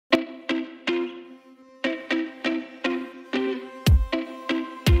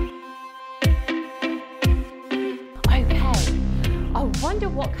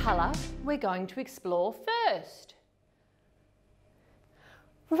wonder what colour we're going to explore first.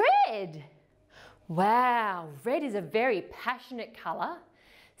 Red! Wow, red is a very passionate colour.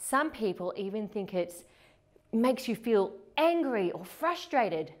 Some people even think it makes you feel angry or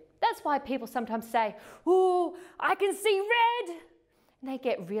frustrated. That's why people sometimes say, "Oh, I can see red!" And they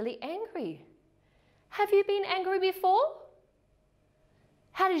get really angry. Have you been angry before?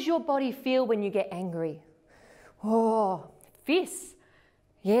 How does your body feel when you get angry? Oh, fists.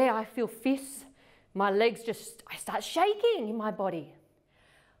 Yeah, I feel fists. My legs I start shaking in my body.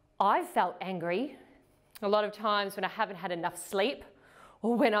 I've felt angry a lot of times when I haven't had enough sleep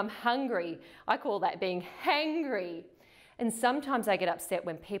or when I'm hungry. I call that being hangry. And sometimes I get upset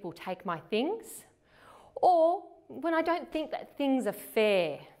when people take my things or when I don't think that things are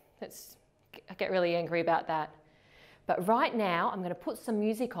fair. I get really angry about that. But right now, I'm going to put some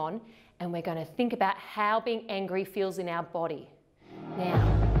music on and we're going to think about how being angry feels in our body. Now,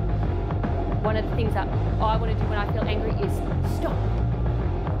 one of the things that I want to do when I feel angry is stop.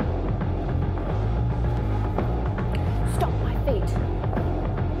 Stop my feet.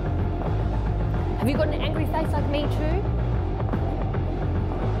 Have you got an angry face like me too?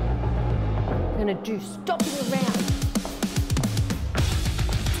 I'm going to do stomping around.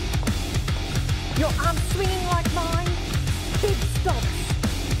 Your arms swinging like mine. Big stomps.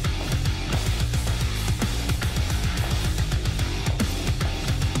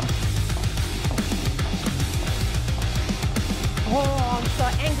 Oh, I'm so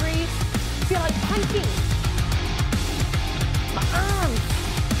angry. I feel like punching. My arms.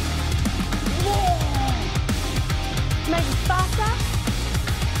 Whoa. Maybe faster.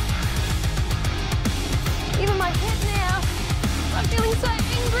 Even my head now. I'm feeling so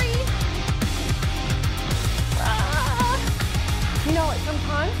angry. You know what,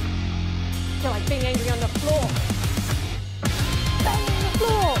 sometimes I feel like being angry on the floor. Bang on the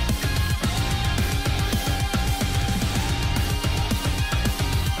floor.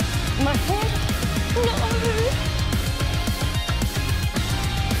 My head? No!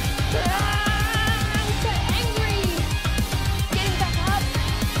 I'm so angry. Getting back up.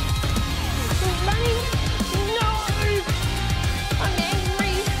 Still running. No! I'm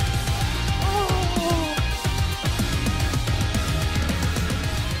angry. Oh.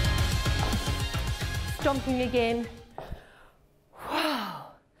 Stomping again.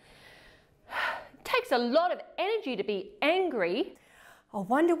 Wow. It takes a lot of energy to be angry. I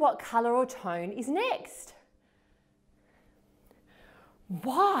wonder what colour or tone is next.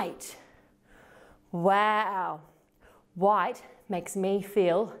 White. Wow. White makes me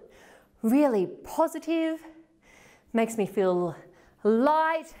feel really positive, makes me feel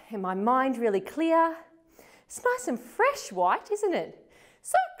light and my mind really clear. It's nice and fresh white, isn't it?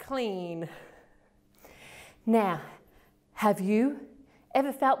 So clean. Now, have you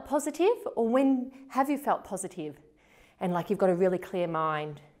ever felt positive, or when have you felt positive and like you've got a really clear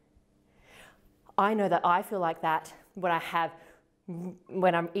mind? I know that I feel like that when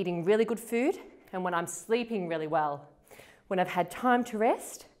I'm eating really good food and when I'm sleeping really well. When I've had time to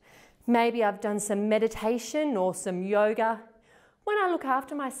rest, maybe I've done some meditation or some yoga, when I look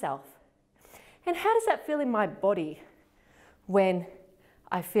after myself. And how does that feel in my body when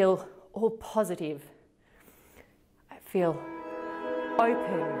I feel all positive? I feel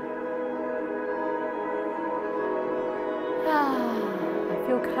open. I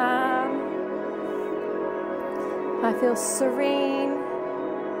feel calm. I feel serene.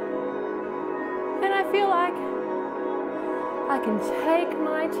 And I feel like I can take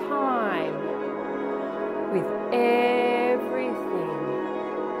my time with everything.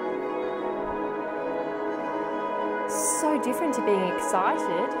 So different to being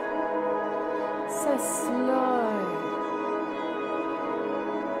excited. So slow.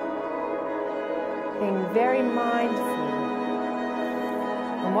 Being very mindful.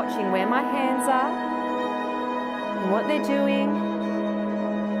 I'm watching where my hands are and what they're doing.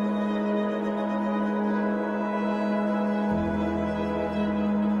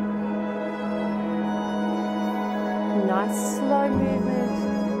 Nice slow movement,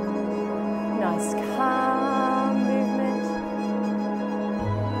 nice calm movement.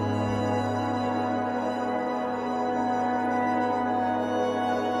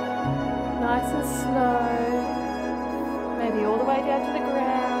 Nice and slow, maybe all the way down to the ground.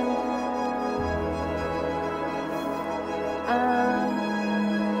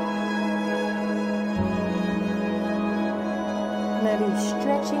 Maybe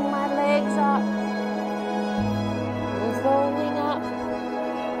stretching my legs up, rolling up.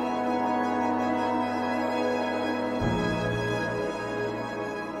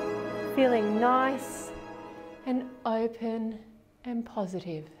 Feeling nice and open and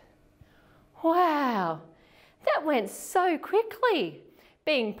positive. Wow, that went so quickly.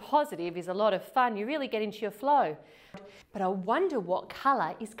 Being positive is a lot of fun. You really get into your flow. But I wonder what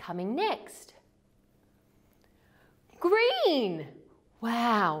colour is coming next. Green.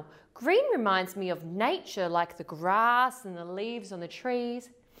 Wow, green reminds me of nature, like the grass and the leaves on the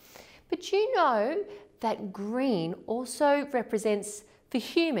trees. But you know that green also represents, for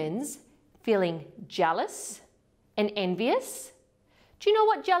humans, feeling jealous and envious. Do you know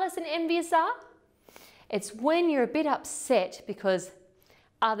what jealous and envious are? It's when you're a bit upset because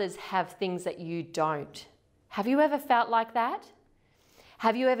others have things that you don't. Have you ever felt like that?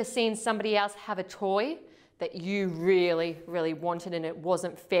 Have you ever seen somebody else have a toy that you really, really wanted and it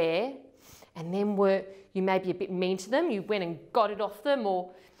wasn't fair? And then you may be a bit mean to them, you went and got it off them,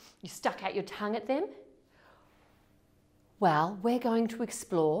 or you stuck out your tongue at them? Well, we're going to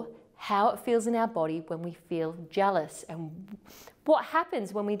explore how it feels in our body when we feel jealous and what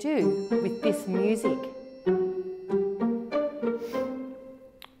happens when we do with this music.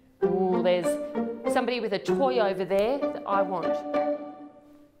 Oh, there's somebody with a toy over there that I want.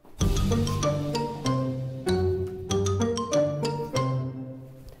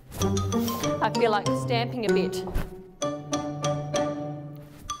 I feel like stamping a bit.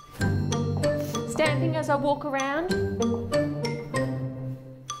 Stamping as I walk around.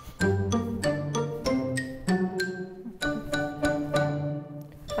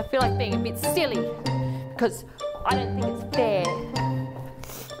 I feel like being a bit silly because I don't think it's fair.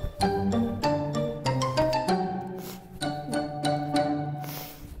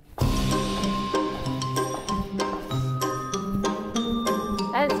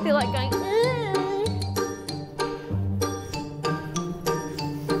 I just feel like going,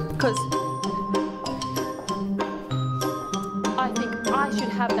 because I think I should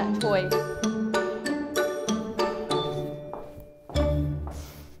have that toy.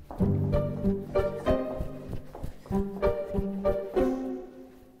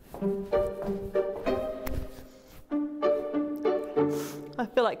 I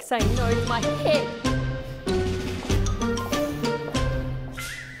feel like saying no to my head.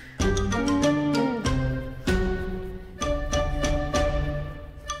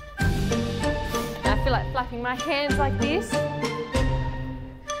 I feel like flapping my hands like this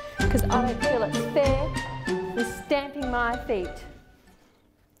because I don't feel it's fair with stamping my feet.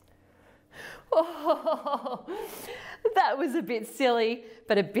 Oh, that was a bit silly,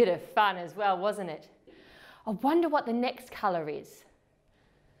 but a bit of fun as well, wasn't it? I wonder what the next colour is.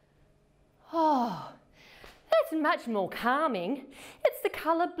 Oh, that's much more calming. It's the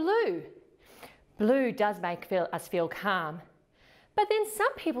colour blue. Blue does make us feel calm. But then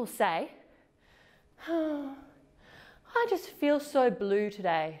some people say, oh, I just feel so blue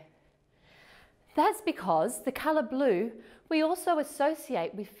today. That's because the colour blue we also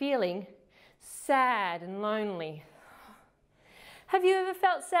associate with feeling sad and lonely. Have you ever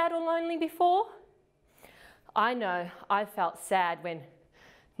felt sad or lonely before? I know I felt sad when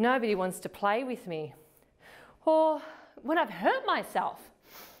nobody wants to play with me, or when I've hurt myself,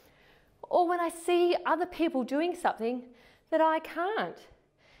 or when I see other people doing something that I can't.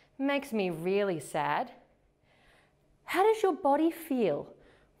 It makes me really sad. How does your body feel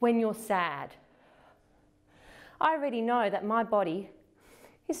when you're sad? I already know that my body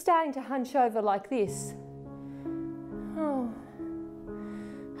is starting to hunch over like this. Oh,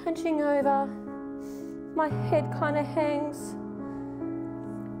 hunching over. My head kind of hangs.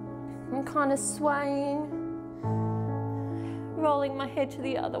 I'm kind of swaying, rolling my head to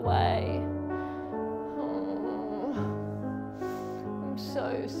the other way. Oh, I'm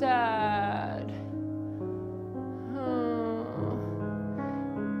so sad. Oh.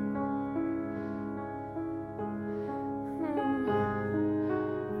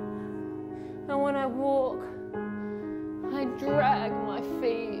 And when I walk, I drag my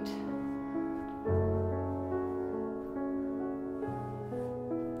feet.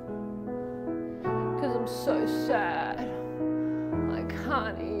 I'm so sad. I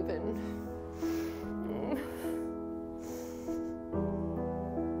can't even.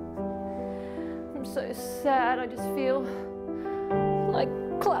 I'm so sad. I just feel like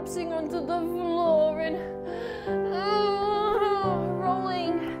collapsing onto the floor and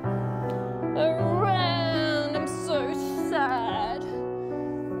rolling around. I'm so sad.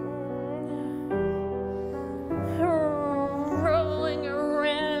 Rolling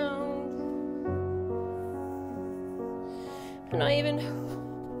around. And I even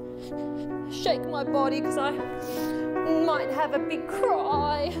shake my body because I might have a big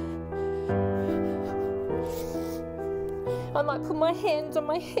cry. I might put my hands on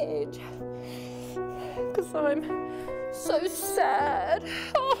my head because I'm So sad.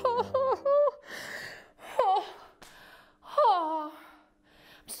 I'm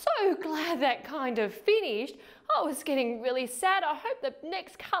so glad that kind of finished. I was getting really sad. I hope the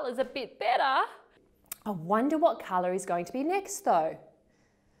next colour's a bit better. I wonder what colour is going to be next though.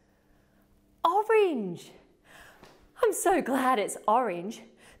 Orange. I'm so glad it's orange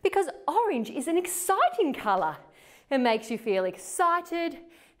because orange is an exciting colour. It makes you feel excited,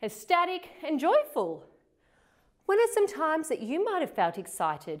 ecstatic and joyful. When are some times that you might have felt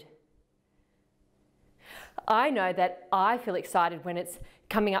excited? I know that I feel excited when it's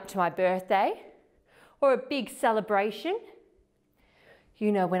coming up to my birthday or a big celebration.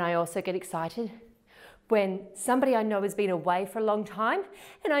 You know when I also get excited? When somebody I know has been away for a long time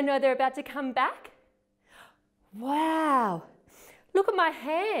and I know they're about to come back. Wow, look at my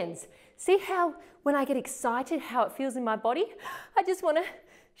hands. See how when I get excited, how it feels in my body? I just want to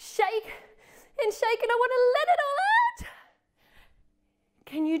shake and shake and I want to let it all out.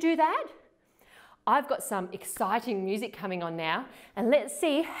 Can you do that? I've got some exciting music coming on now and let's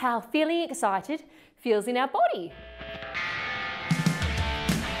see how feeling excited feels in our body.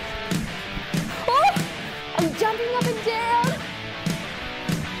 Oh, I'm jumping up and down.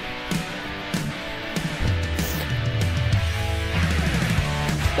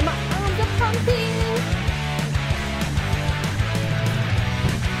 And my arms are pumping.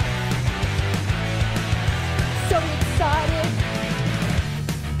 So excited.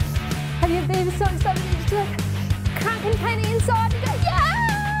 Have you been so excited that you just can't contain it inside and go,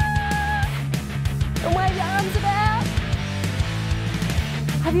 yeah! And wave your arms about.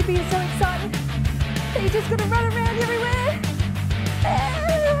 Have you been so excited that you just got to run around everywhere?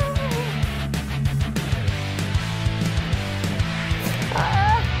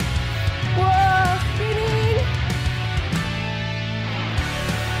 Whoa, spinning.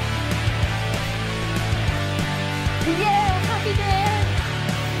 Yeah, happy dance.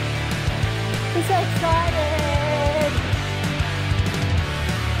 I'm so excited.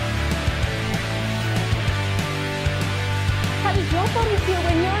 How does your body feel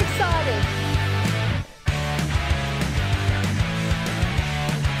when you're excited?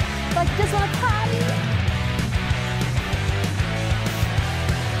 Like you just want to party?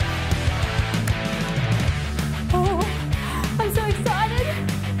 Oh, I'm so excited.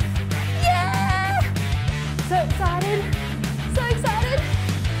 Yeah! So excited. So excited.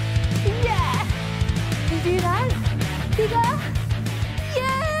 Yeah! Can you do that? Bigger.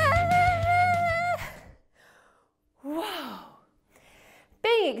 Yeah! Wow.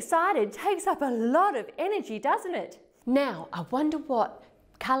 Being excited takes up a lot of energy, doesn't it? Now, I wonder what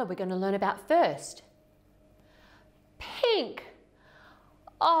colour we're going to learn about first. Pink.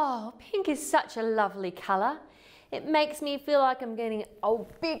 Oh, pink is such a lovely colour. It makes me feel like I'm getting a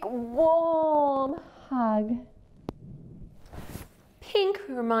big warm hug. Pink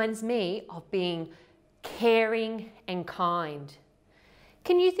reminds me of being caring and kind.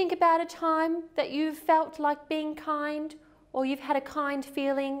 Can you think about a time that you've felt like being kind, or you've had a kind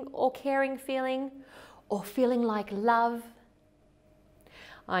feeling or caring feeling, or feeling like love?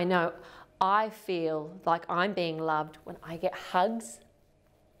 I know I feel like I'm being loved when I get hugs.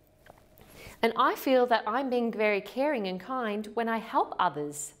 And I feel that I'm being very caring and kind when I help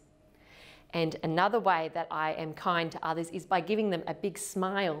others. And another way that I am kind to others is by giving them a big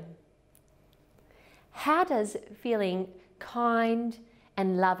smile. How does feeling kind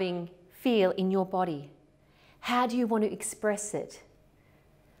and loving feel in your body? How do you want to express it?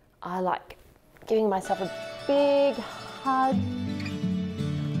 I like giving myself a big hug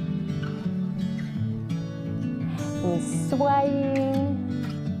and swaying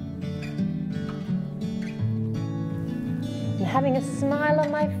and having a smile on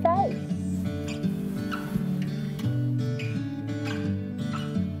my face.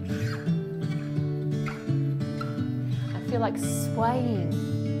 I feel like swaying.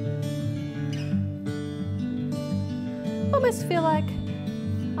 Almost feel like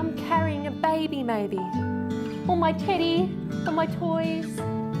I'm carrying a baby maybe, or my teddy, or my toys.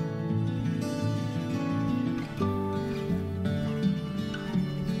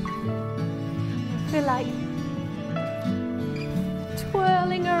 I feel like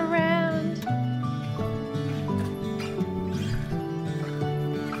twirling around.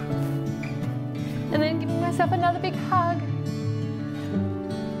 And then giving myself another big hug.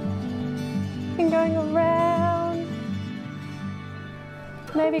 And going around.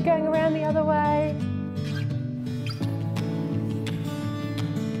 Maybe going around the other way.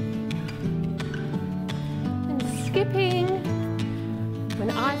 And skipping when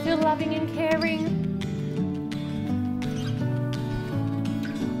I feel loving and caring.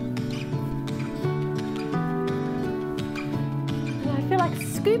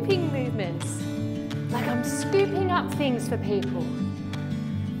 scooping movements, like I'm scooping up things for people.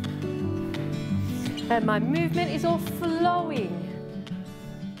 And my movement is all flowing.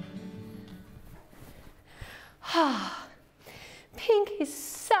 Pink is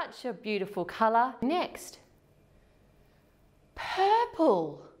such a beautiful colour. Next,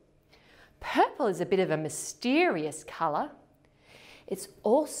 purple. Purple is a bit of a mysterious colour. It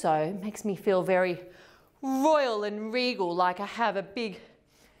also makes me feel very royal and regal, like I have a big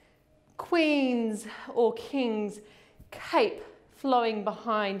queen's or king's cape flowing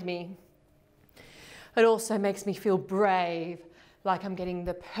behind me. It also makes me feel brave, like I'm getting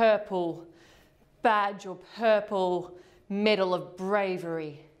the purple badge or purple medal of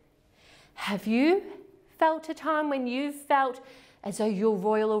bravery. Have you felt a time when you've felt as though you're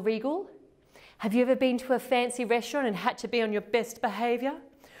royal or regal? Have you ever been to a fancy restaurant and had to be on your best behaviour?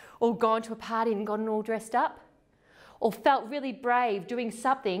 Or gone to a party and gotten all dressed up? Or felt really brave doing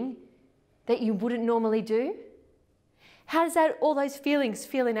something that you wouldn't normally do? How does all those feelings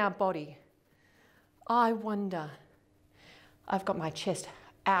feel in our body? I wonder. I've got my chest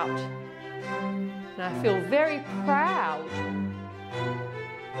out and I feel very proud.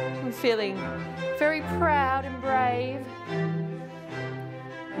 I'm feeling very proud and brave.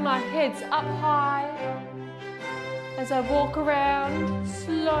 My head's up high as I walk around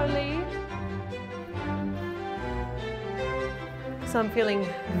slowly. So I'm feeling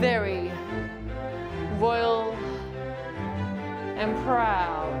very royal and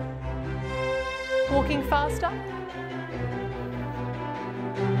proud. Walking faster.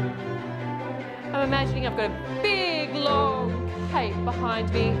 I'm imagining I've got a big long cape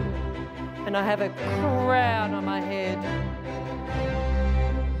behind me and I have a crown on my head.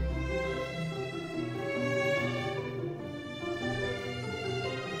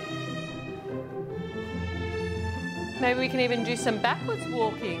 Maybe we can even do some backwards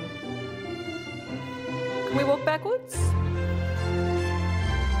walking. Can we walk backwards?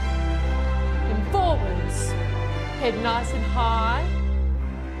 And forwards. Head nice and high.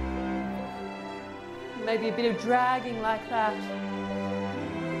 Maybe a bit of dragging like that.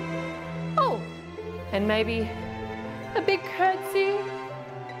 Oh, and maybe a big curtsy.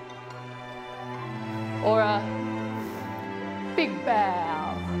 Or a big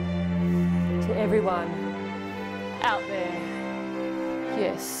bow to everyone out there.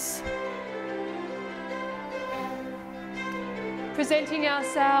 Yes. Presenting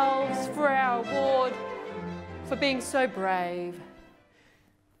ourselves for our award for being so brave.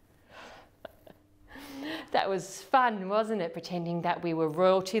 That was fun, wasn't it? Pretending that we were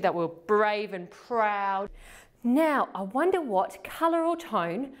royalty, that we were brave and proud. Now, I wonder what colour or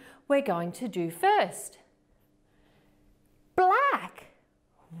tone we're going to do first. Black.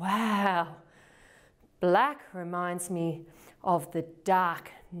 Wow. Black reminds me of the dark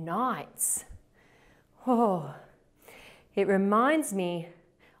nights. Oh, it reminds me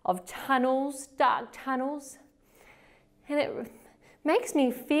of tunnels, dark tunnels, and it makes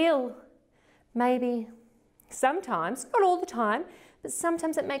me feel maybe sometimes, not all the time, but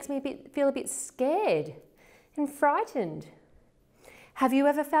sometimes it makes me feel a bit scared and frightened. Have you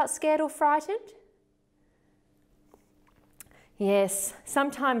ever felt scared or frightened? Yes,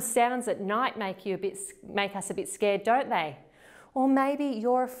 sometimes sounds at night make us a bit scared, don't they? Or maybe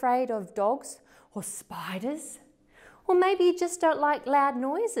you're afraid of dogs or spiders, or maybe you just don't like loud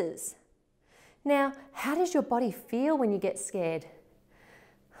noises. Now, how does your body feel when you get scared?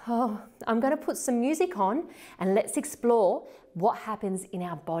 Oh, I'm going to put some music on and let's explore what happens in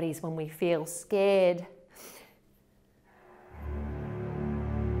our bodies when we feel scared.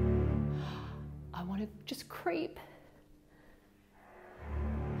 I want to just creep.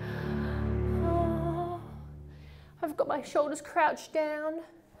 I've got my shoulders crouched down,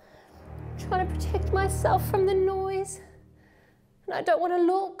 trying to protect myself from the noise, and I don't want to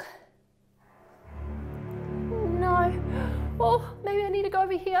look. No. Oh, maybe I need to go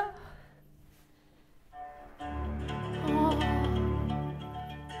over here. Oh.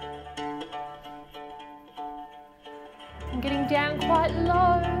 I'm getting down quite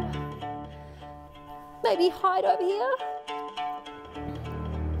low. Maybe hide over here.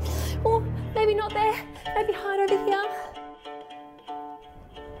 Oh, maybe not there. Maybe hide over here.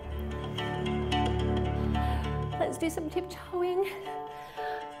 Let's do some tiptoeing.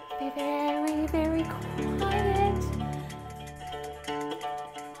 Be very, very quiet.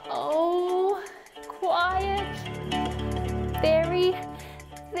 Oh, quiet. Very,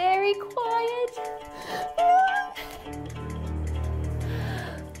 very quiet.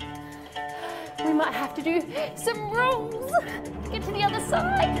 We might have to do some rolls to get to the other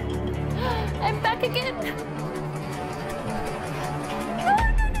side. And back again. No,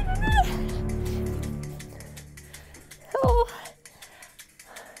 no,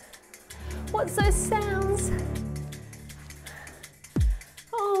 what's those sounds?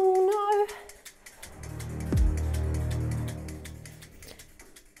 Oh no.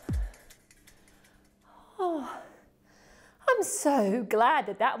 Oh, I'm so glad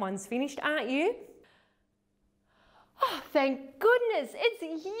that that one's finished, aren't you? Oh, thank goodness,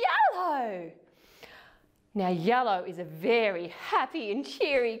 it's yellow. Now, yellow is a very happy and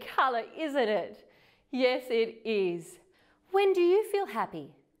cheery colour, isn't it? Yes, it is. When do you feel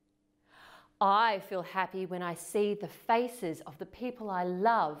happy? I feel happy when I see the faces of the people I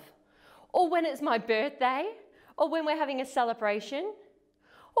love, or when it's my birthday, or when we're having a celebration,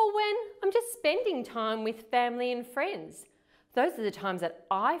 or when I'm just spending time with family and friends. Those are the times that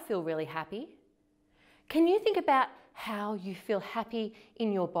I feel really happy. Can you think about how you feel happy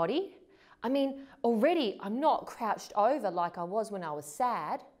in your body? I mean, already I'm not crouched over like I was when I was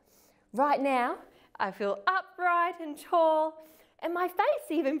sad. Right now, I feel upright and tall, and my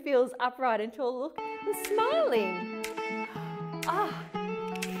face even feels upright and tall. Look, I'm smiling. Ah,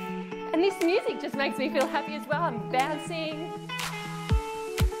 and this music just makes me feel happy as well. I'm bouncing.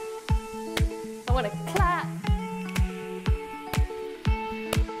 I want to clap.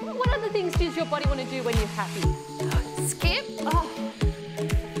 What other things does your body want to do when you're happy? Skip? Oh.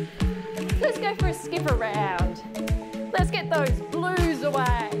 Let's go for a skip around. Let's get those blues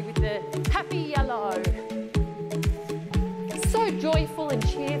away with the happy yellow. So joyful and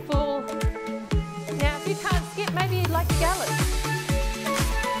cheerful. Now, if you can't skip, maybe you'd like to gallop.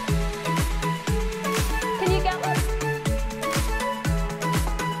 Can you gallop?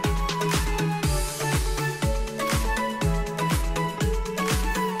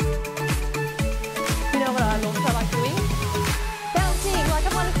 You know what I also like doing? Bouncing like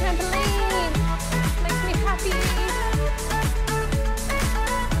I'm on a trampoline. Makes me happy.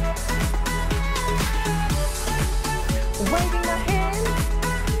 Waving my hand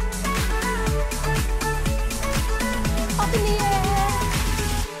up in the air.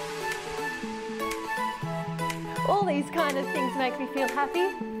 All these kind of things make me feel happy.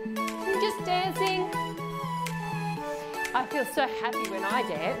 And just dancing. I feel so happy when I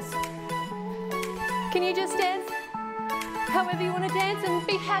dance. Can you just dance however you want to dance and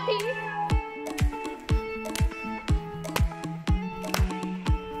be happy?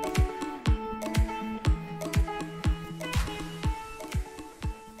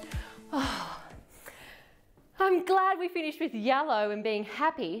 I'm glad we finished with yellow and being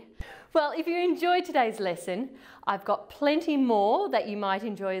happy. Well, if you enjoyed today's lesson, I've got plenty more that you might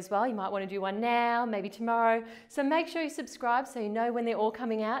enjoy as well. You might want to do one now, maybe tomorrow. So make sure you subscribe so you know when they're all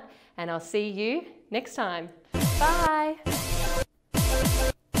coming out, and I'll see you next time. Bye.